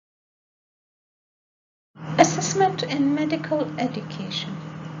Assessment in medical education.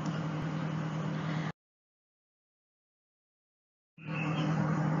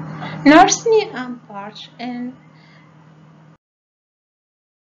 Nurse Ampart in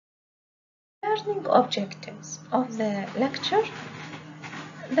learning objectives of the lecture,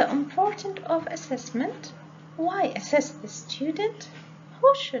 the importance of assessment, why assess the student,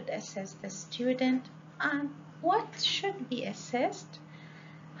 who should assess the student, and what should be assessed,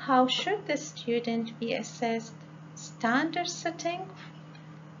 how should the student be assessed, standard setting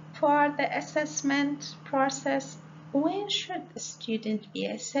for the assessment process, when should the student be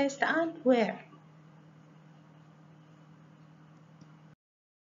assessed and where.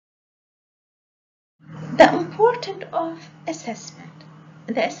 The importance of assessment.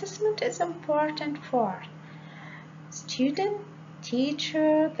 The assessment is important for student,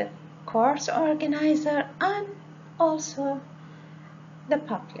 teacher, the course organizer, and also the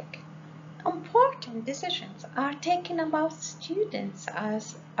public. Important decisions are taken about students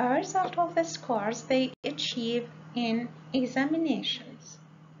as a result of the scores they achieve in examinations.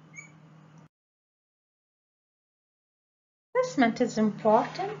 Assessment is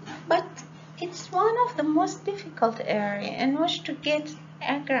important, but it's one of the most difficult areas in which to get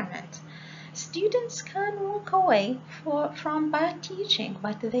agreement. Students can walk away from bad teaching,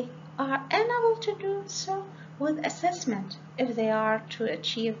 but they are unable to do so with assessment if they are to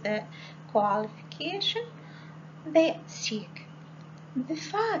achieve the qualification they seek. The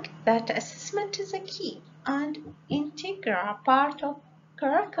fact that assessment is a key and integral part of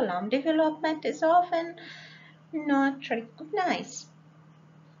curriculum development is often not recognized.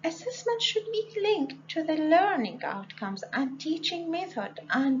 Assessment should be linked to the learning outcomes and teaching method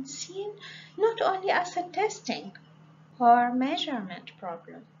and seen not only as a testing or measurement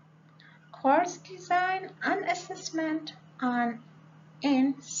problem. Course design and assessment are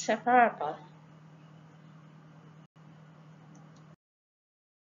inseparable.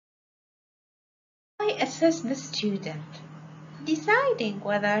 I assess the student, deciding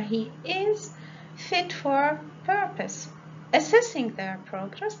whether he is fit for purpose, assessing their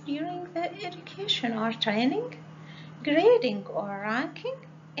progress during the education or training, grading or ranking,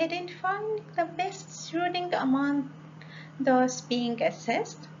 identifying the best student among those being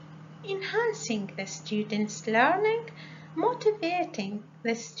assessed, enhancing the student's learning, motivating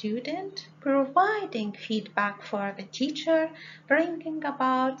the student, providing feedback for the teacher, bringing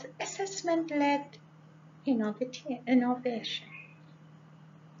about assessment-led innovation.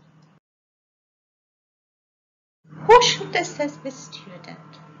 Who should assess the student?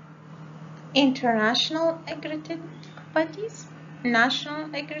 International accrediting bodies,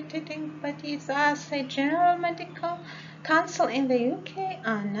 national accrediting bodies as a General Medical Council in the UK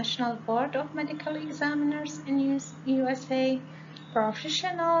and National Board of Medical Examiners in USA,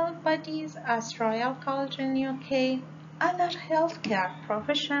 professional bodies as Royal College in UK, other healthcare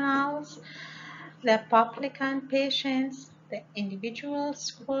professionals, the public and patients, the individual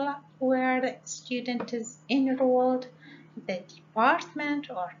school where the student is enrolled, the department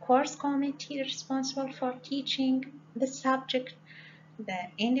or course committee responsible for teaching the subject, the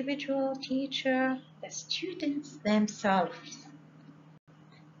individual teacher, the students themselves.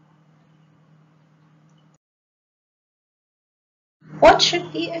 What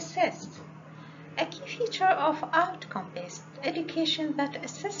should be assessed? A key feature of outcome-based education that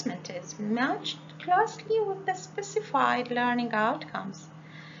assessment is matched closely with the specified learning outcomes.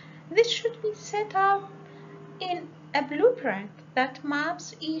 This should be set out in a blueprint that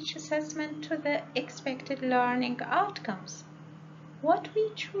maps each assessment to the expected learning outcomes. What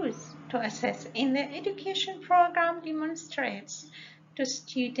we choose to assess in the education program demonstrates to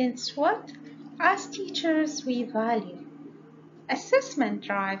students what, as teachers, we value. Assessment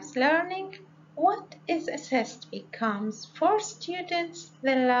drives learning. What is assessed becomes, for students,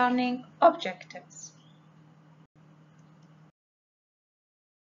 the learning objectives.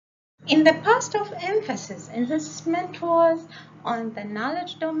 In the past, of emphasis in assessment was on the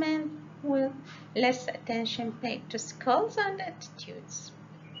knowledge domain with less attention paid to skills and attitudes.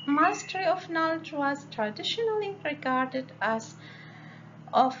 Mastery of knowledge was traditionally regarded as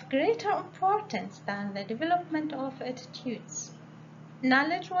of greater importance than the development of attitudes.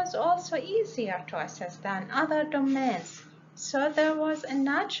 Knowledge was also easier to assess than other domains, so there was a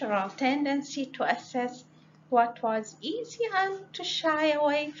natural tendency to assess what was easy and to shy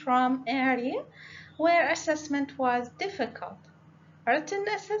away from areas where assessment was difficult. Written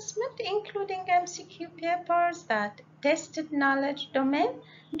assessment, including MCQ papers that tested knowledge domain,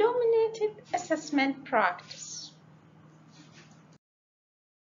 dominated assessment practice.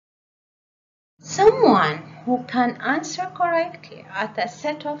 Someone who can answer correctly at a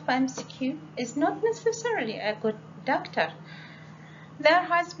set of MCQ is not necessarily a good doctor. There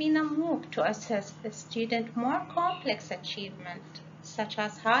has been a move to assess the student more complex achievement, such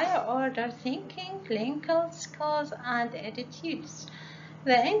as higher order thinking, clinical skills, and attitudes.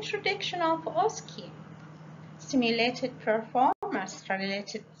 The introduction of OSCE, stimulated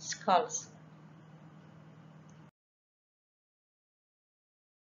performance-related skills.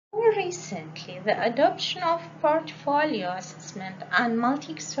 More recently, the adoption of portfolio assessment and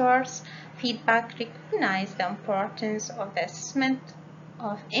multi-source feedback recognize the importance of the assessment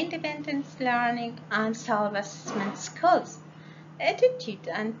of independent learning and self-assessment skills, attitude,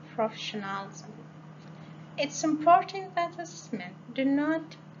 and professionalism. It's important that assessment do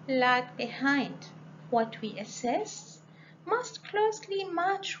not lag behind. What we assess must closely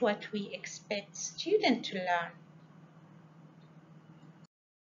match what we expect students to learn.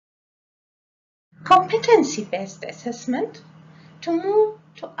 Competency-based assessment. To move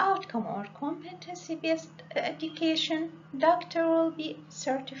to outcome or competency-based education, doctor will be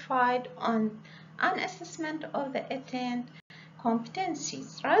certified on an assessment of the attained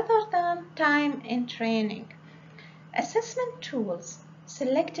competencies rather than time in training. Assessment tools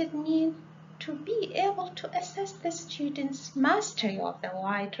selected need to be able to assess the student's mastery of the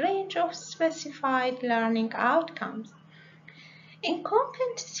wide range of specified learning outcomes. In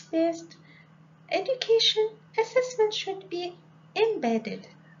competency-based education, assessment should be embedded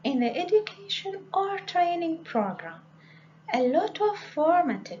in the education or training program. A lot of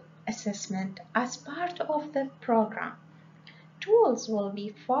formative assessment as part of the program. Tools will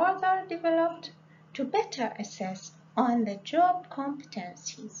be further developed to better assess on-the-job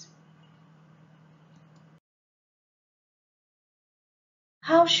competencies.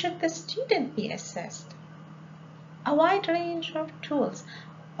 How should the student be assessed? A wide range of tools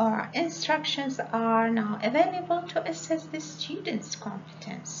or instructions are now available to assess the student's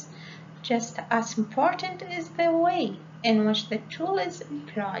competence. Just as important is the way in which the tool is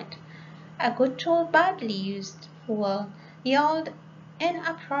employed. A good tool badly used will yield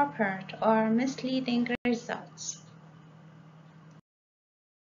inappropriate or misleading results.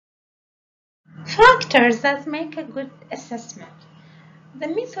 Factors that make a good assessment. The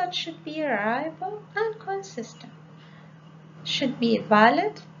method should be reliable and consistent, should be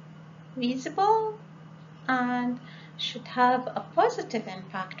valid, visible, and should have a positive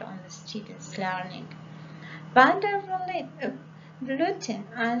impact on the student's learning. Vlutin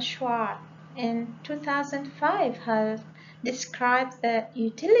and Schwartz in 2005 have described the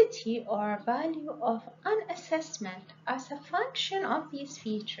utility or value of an assessment as a function of these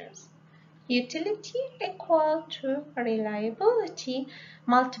features. Utility equal to reliability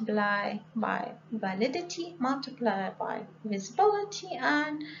multiplied by validity multiplied by visibility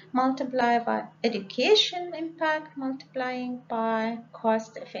and multiplied by education impact multiplying by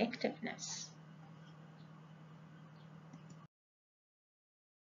cost effectiveness.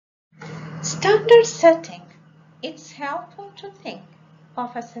 Standard setting. It's helpful to think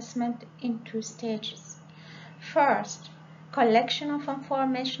of assessment in two stages. First, collection of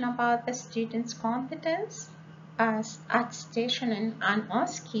information about the student's competence as attestation in an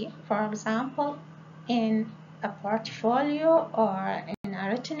OSCE, for example, in a portfolio or in a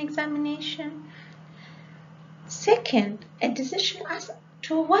written examination. Second, a decision as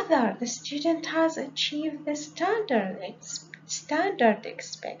to whether the student has achieved the standard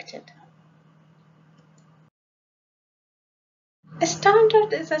expected. A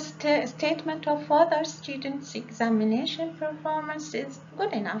standard is a statement of whether students' examination performance is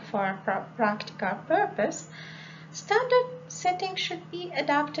good enough for a practical purpose. Standard setting should be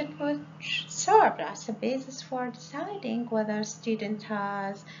adopted which serve as a basis for deciding whether a student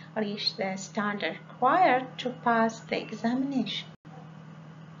has reached the standard required to pass the examination.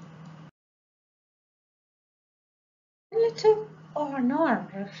 Relative or norm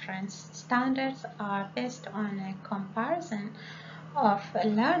reference standards are based on a comparison of a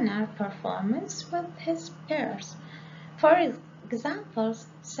learner performance with his peers. For example,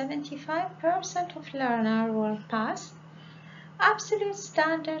 75% of learners will pass. Absolute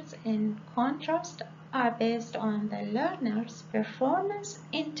standards, in contrast, are based on the learner's performance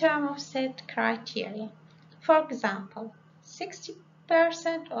in terms of set criteria. For example, 60%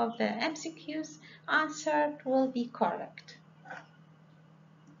 of the MCQs answered will be correct.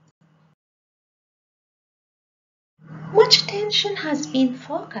 Much attention has been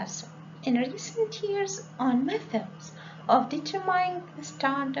focused in recent years on methods of determining the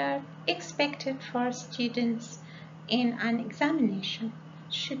standard expected for students in an examination.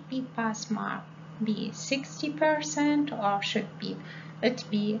 Should be pass mark be 60% or should it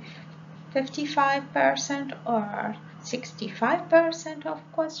be 55% or 65%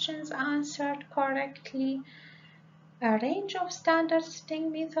 of questions answered correctly. A range of standard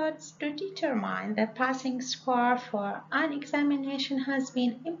setting methods to determine the passing score for an examination has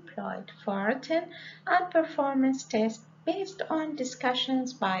been employed for written and performance tests based on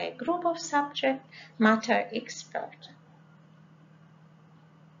discussions by a group of subject matter experts.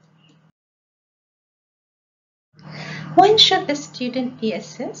 When should the student be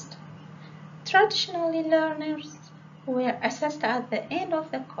assessed? Traditionally, learners were assessed at the end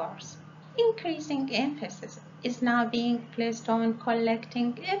of the course. Increasing emphasis is now being placed on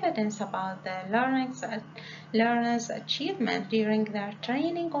collecting evidence about the learner's achievement during their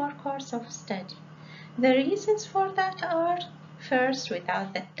training or course of study. The reasons for that are: first,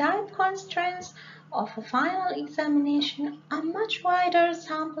 without the time constraints of a final examination, a much wider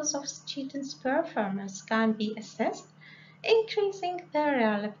samples of students' performance can be assessed, increasing the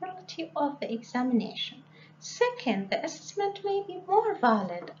reliability of the examination. Second, the assessment may be more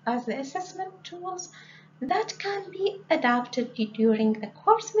valid as the assessment tools that can be adapted during the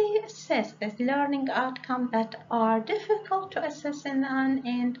course may assess the learning outcomes that are difficult to assess in an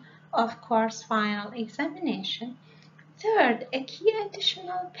end of course final examination. Third, a key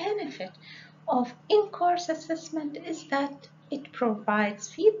additional benefit of in-course assessment is that it provides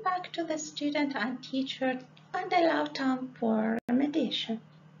feedback to the student and teacher and allow time for remediation.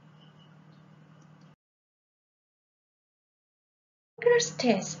 Progress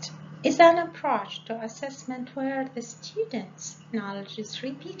test is an approach to assessment where the student's knowledge is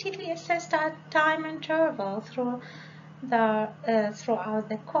repeatedly assessed at time interval throughout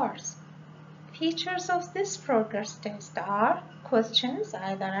the course. Features of this progress test are questions,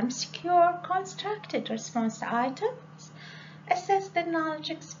 either MCQ or constructed response items, assess the knowledge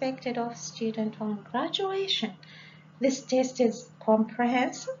expected of student on graduation. This test is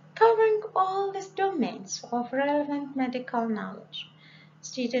comprehensive, covering all the domains of relevant medical knowledge.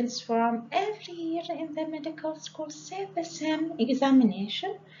 Students from every year in the medical school take the same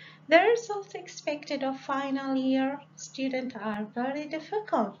examination. The results expected of final year students are very different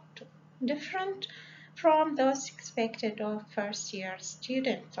from those expected of first year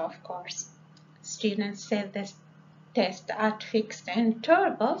students, of course. Students take this test at fixed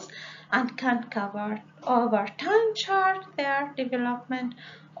intervals and can cover over time chart their development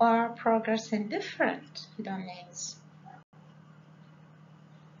or progress in different domains.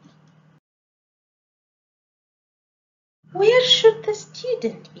 Where should the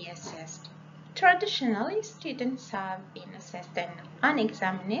student be assessed? Traditionally, students have been assessed in an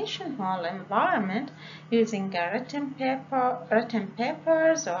examination hall environment using written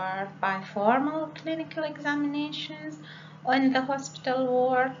papers or by formal clinical examinations in the hospital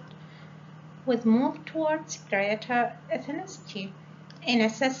ward with move towards greater ethnicity in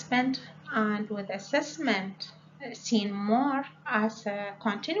assessment and with assessment seen more as a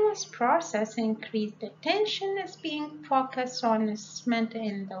continuous process. Increased attention is being focused on assessment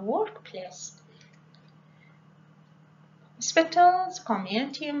in the workplace, hospitals,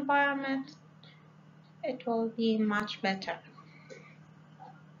 community environment. It will be much better.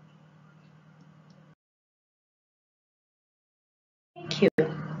 Thank you.